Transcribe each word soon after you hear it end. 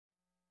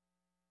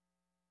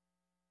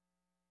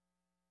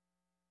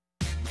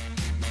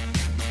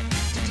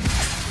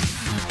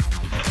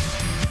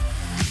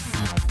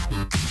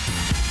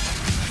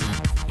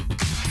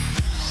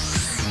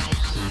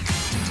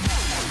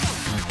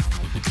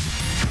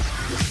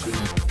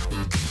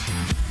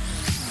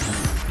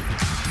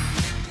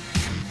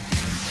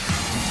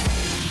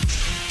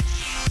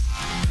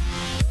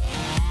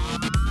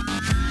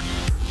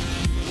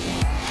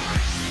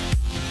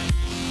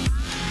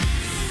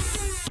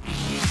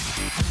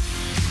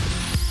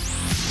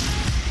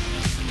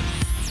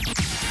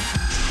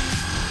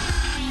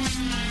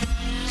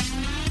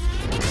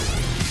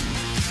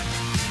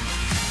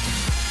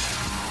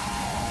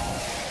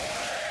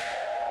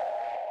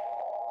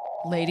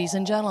Ladies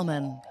and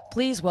gentlemen,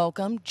 please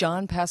welcome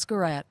John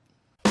Pasquarette.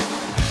 All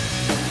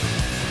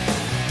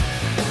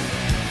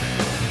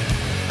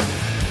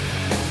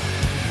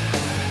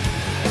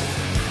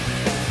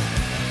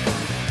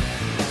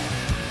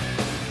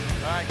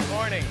right, good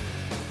morning.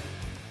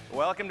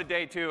 Welcome to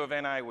day 2 of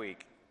NIWeek.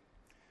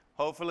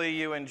 Hopefully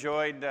you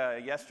enjoyed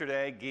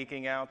yesterday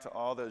geeking out to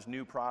all those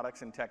new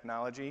products and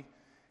technology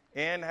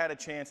and had a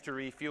chance to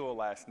refuel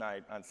last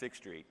night on 6th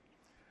Street,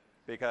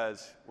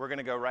 because we're going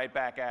to go right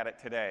back at it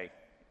today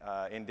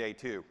in day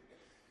 2.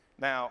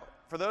 Now,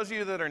 for those of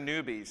you that are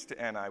newbies to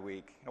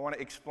NIWeek, I want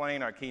to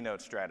explain our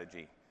keynote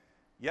strategy.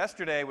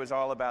 Yesterday was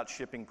all about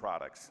shipping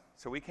products.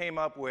 So we came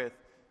up with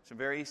some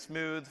very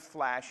smooth,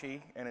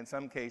 flashy, and in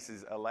some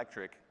cases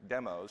electric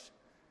demos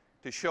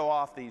to show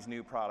off these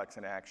new products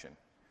in action.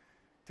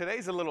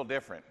 Today's a little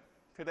different.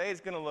 Today's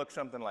going to look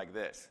something like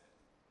this.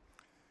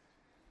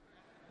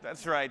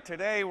 That's right.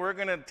 Today we're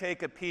going to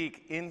take a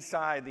peek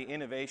inside the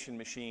innovation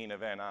machine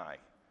of NI.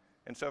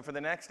 And so for the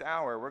next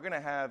hour, we're going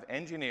to have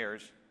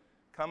engineers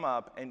come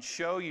up and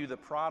show you the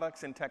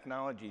products and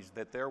technologies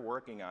that they're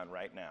working on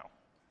right now.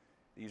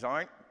 These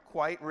aren't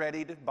quite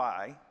ready to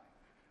buy.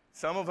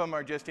 Some of them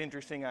are just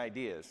interesting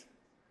ideas.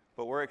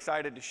 But we're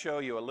excited to show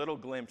you a little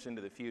glimpse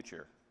into the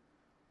future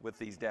with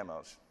these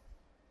demos.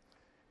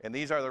 And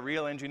these are the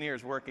real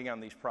engineers working on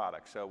these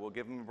products, so we'll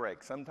give them a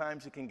break.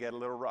 Sometimes it can get a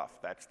little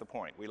rough. That's the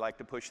point. We like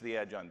to push the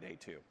edge on day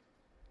 2.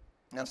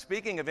 Now,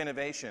 speaking of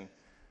innovation,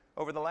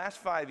 over the last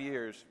 5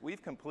 years,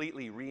 we've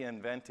completely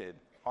reinvented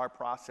our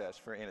process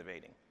for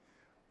innovating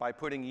by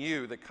putting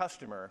you, the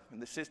customer,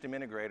 and the system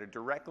integrator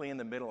directly in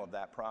the middle of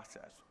that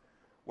process.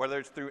 Whether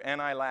it's through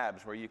NI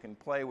Labs, where you can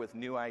play with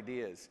new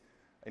ideas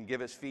and give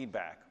us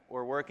feedback,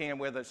 or working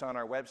with us on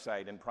our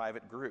website in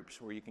private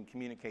groups where you can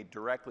communicate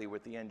directly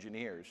with the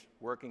engineers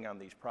working on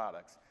these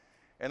products.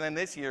 And then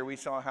this year, we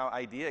saw how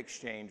Idea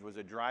Exchange was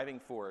a driving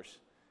force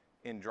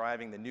in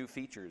driving the new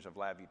features of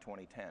LabVIEW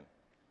 2010.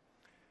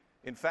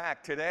 In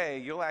fact, today,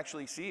 you'll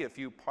actually see a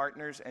few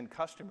partners and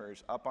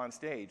customers up on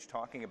stage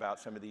talking about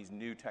some of these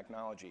new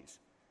technologies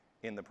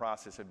in the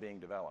process of being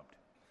developed.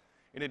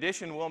 In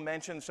addition, we'll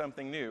mention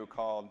something new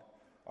called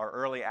our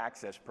Early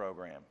Access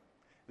Program.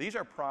 These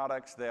are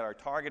products that are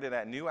targeted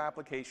at new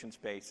application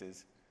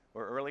spaces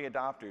or early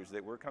adopters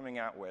that we're coming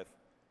out with,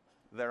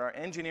 that our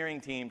engineering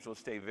teams will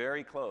stay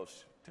very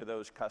close to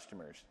those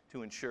customers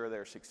to ensure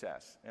their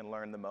success and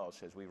learn the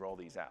most as we roll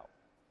these out.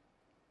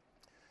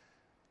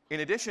 In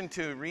addition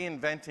to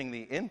reinventing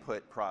the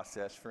input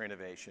process for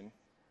innovation,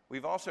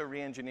 we've also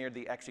re-engineered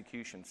the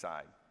execution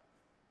side.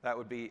 That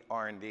would be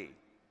R&D.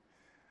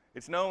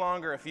 It's no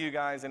longer a few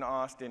guys in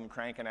Austin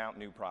cranking out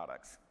new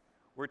products.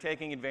 We're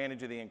taking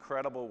advantage of the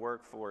incredible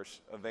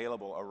workforce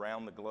available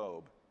around the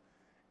globe.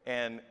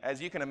 And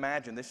as you can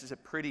imagine, this is a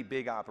pretty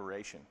big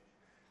operation.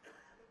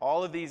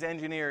 All of these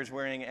engineers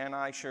wearing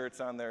NI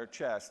shirts on their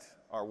chest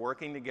are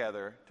working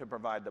together to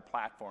provide the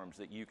platforms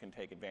that you can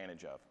take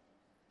advantage of.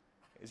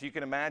 As you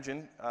can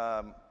imagine,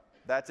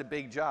 that's a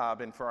big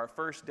job. And for our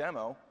first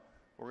demo,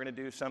 we're going to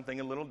do something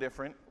a little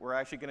different. We're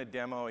actually going to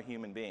demo a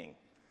human being.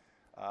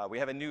 We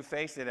have a new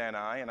face at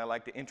NI, and I'd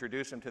like to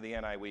introduce him to the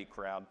NIWeek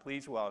crowd.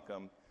 Please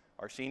welcome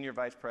our Senior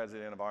Vice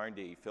President of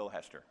R&D, Phil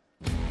Hester.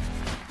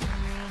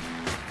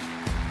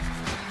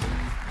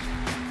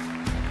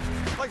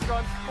 Thanks,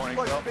 John. Morning,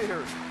 Pleasure Phil. to be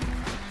here.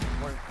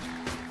 Morning.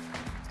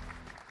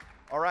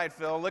 All right,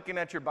 Phil, looking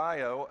at your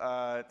bio,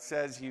 it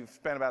says you've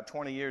spent about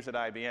 20 years at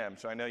IBM,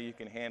 so I know you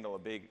can handle a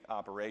big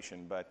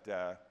operation, but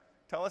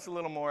tell us a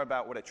little more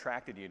about what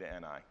attracted you to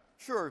NI.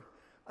 Sure.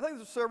 I think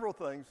there's several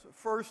things.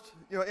 First,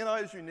 NI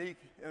is unique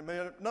in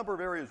a number of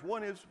areas.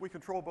 One is we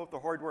control both the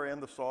hardware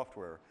and the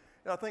software.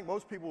 And I think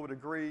most people would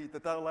agree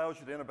that that allows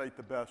you to innovate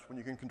the best when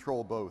you can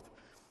control both.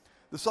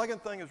 The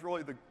second thing is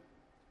really the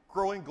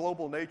growing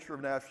global nature of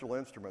National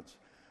Instruments.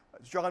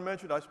 As John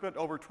mentioned, I spent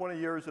over 20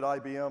 years at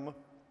IBM,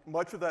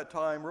 much of that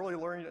time really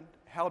learning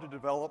how to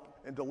develop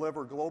and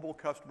deliver global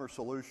customer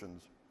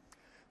solutions.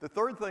 The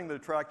third thing that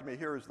attracted me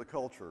here is the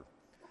culture.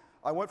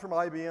 I went from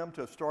IBM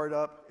to a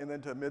startup and then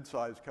to a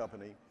mid-sized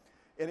company.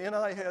 And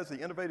NI has the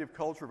innovative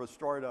culture of a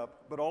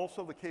startup, but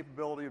also the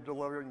capability of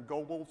delivering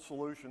global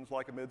solutions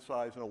like a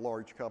mid-sized and a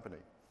large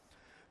company.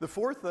 The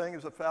fourth thing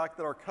is the fact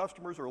that our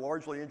customers are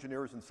largely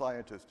engineers and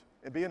scientists.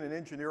 And being an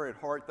engineer at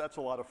heart, that's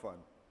a lot of fun.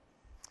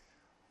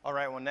 All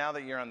right, well, now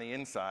that you're on the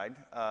inside,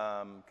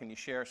 can you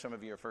share some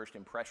of your first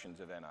impressions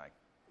of NI?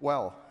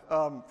 Wow.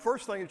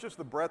 First thing is just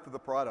the breadth of the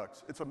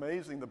products. It's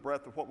amazing the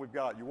breadth of what we've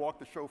got. You walk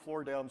the show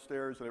floor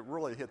downstairs and it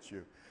really hits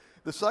you.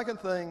 The second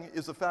thing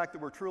is the fact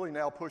that we're truly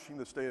now pushing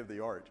the state of the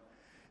art.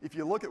 If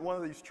you look at one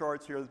of these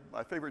charts here,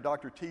 my favorite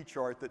Dr. T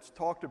chart that's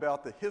talked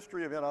about the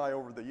history of NI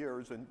over the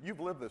years, and you've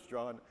lived this,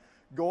 John,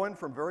 going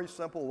from very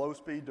simple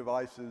low-speed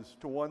devices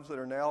to ones that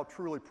are now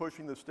truly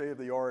pushing the state of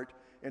the art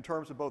in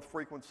terms of both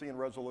frequency and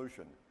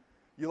resolution.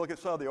 You look at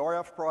some of the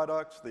RF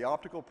products, the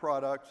optical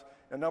products,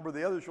 and a number of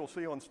the others you'll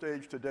see on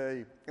stage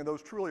today, and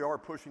those truly are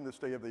pushing the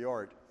state of the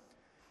art.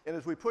 And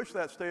as we push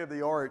that state of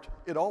the art,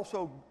 it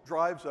also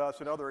drives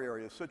us in other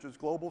areas, such as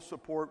global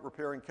support,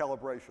 repair, and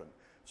calibration.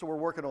 So we're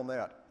working on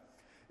that.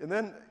 And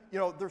then,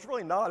 there's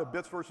really not a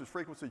bits versus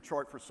frequency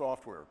chart for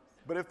software.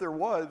 But if there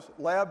was,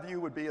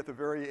 LabVIEW would be at the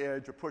very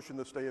edge of pushing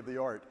the state of the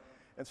art.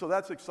 And so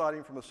that's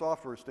exciting from a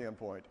software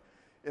standpoint.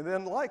 And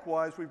then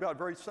likewise, we've got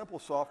very simple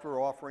software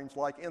offerings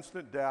like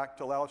Instant DAC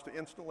to allow us to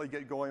instantly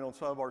get going on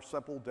some of our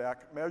simple DAC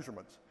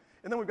measurements.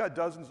 And then we've got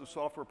dozens of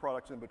software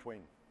products in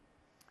between.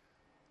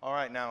 All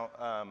right, now,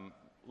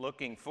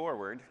 looking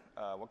forward,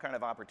 what kind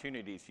of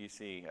opportunities do you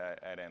see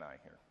at NI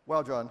here?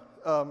 Well, John,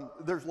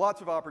 there's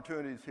lots of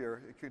opportunities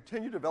here.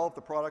 Continue to develop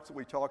the products that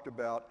we talked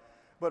about,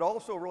 but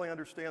also really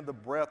understand the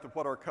breadth of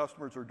what our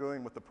customers are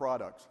doing with the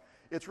products.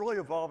 It's really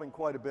evolving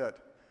quite a bit.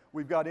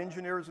 We've got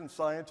engineers and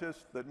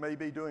scientists that may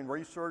be doing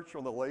research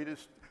on the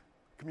latest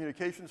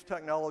communications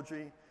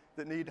technology,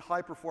 that need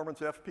high-performance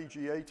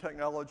FPGA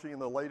technology and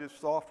the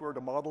latest software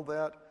to model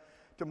that,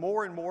 to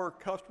more and more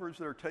customers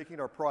that are taking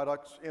our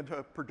products into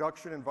a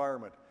production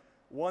environment,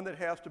 one that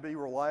has to be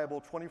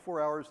reliable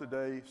 24 hours a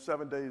day,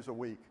 7 days a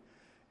week.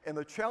 And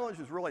the challenge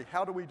is really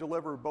how do we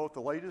deliver both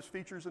the latest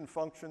features and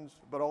functions,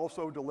 but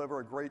also deliver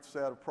a great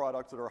set of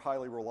products that are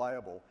highly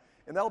reliable.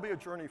 And that'll be a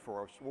journey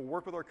for us. We'll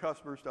work with our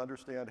customers to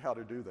understand how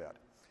to do that.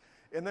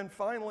 And then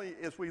finally,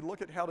 as we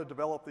look at how to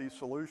develop these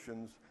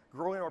solutions,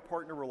 growing our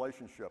partner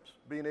relationships,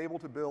 being able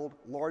to build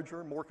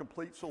larger, more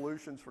complete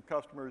solutions for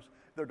customers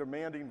that are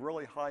demanding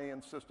really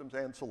high-end systems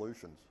and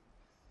solutions.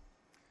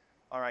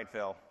 All right,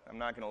 Phil, I'm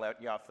not going to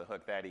let you off the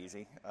hook that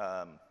easy.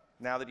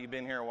 Now that you've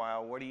been here a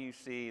while, what do you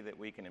see that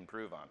we can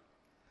improve on?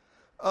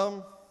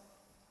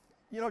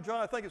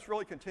 John, I think it's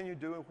really continued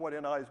doing what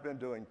NI has been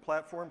doing,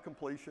 platform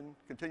completion,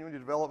 continuing to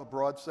develop a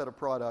broad set of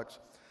products.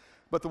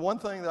 But the one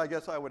thing that I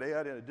guess I would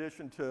add in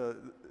addition to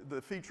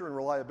the feature and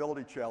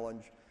reliability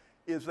challenge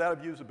is that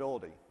of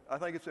usability. I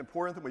think it's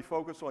important that we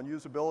focus on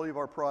usability of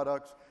our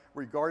products,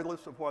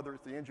 regardless of whether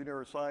it's the engineer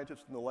or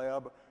scientist in the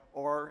lab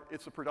or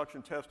it's a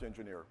production test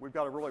engineer. We've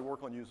got to really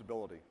work on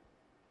usability.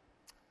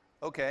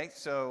 Okay,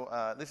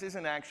 so this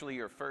isn't actually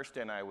your first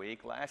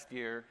NIWeek. Last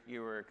year,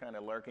 you were kind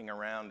of lurking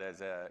around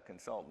as a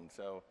consultant.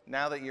 So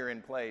now that you're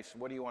in place,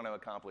 what do you want to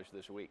accomplish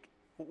this week?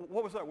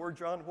 What was that word,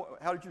 John?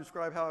 How did you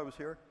describe how I was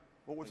here?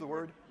 What was the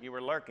word? You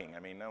were lurking. I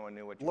mean, no one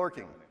knew what you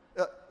lurking.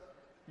 were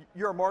doing.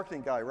 You're a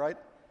marketing guy, right?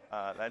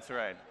 That's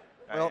right.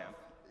 Well,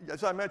 I am.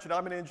 As I mentioned,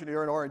 I'm an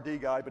engineer and R&D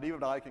guy, but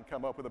even I can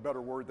come up with a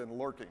better word than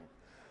lurking.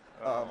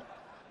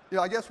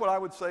 I guess what I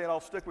would say, and I'll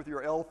stick with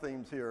your L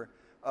themes here,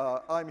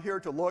 I'm here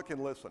to look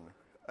and listen.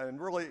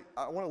 And really,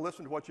 I want to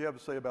listen to what you have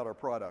to say about our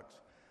products.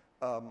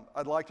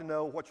 I'd like to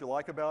know what you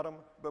like about them,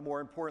 but more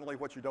importantly,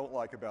 what you don't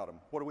like about them.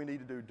 What do we need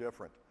to do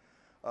different?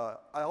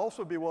 I'd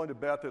also be willing to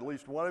bet that at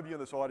least one of you in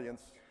this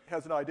audience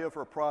has an idea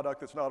for a product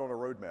that's not on a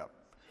roadmap.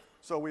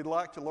 So we'd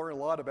like to learn a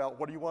lot about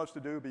what do you want us to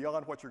do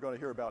beyond what you're going to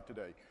hear about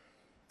today.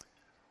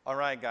 All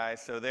right,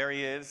 guys, so there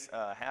he is.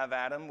 Have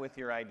at him with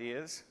your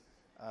ideas.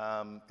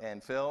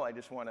 And Phil, I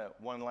just want to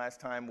one last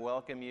time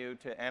welcome you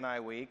to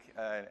NIWeek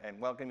and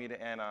welcome you to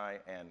NI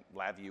and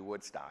LabVIEW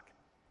Woodstock.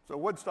 So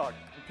Woodstock,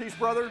 peace,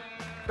 brother.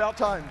 About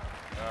time.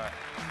 All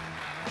right.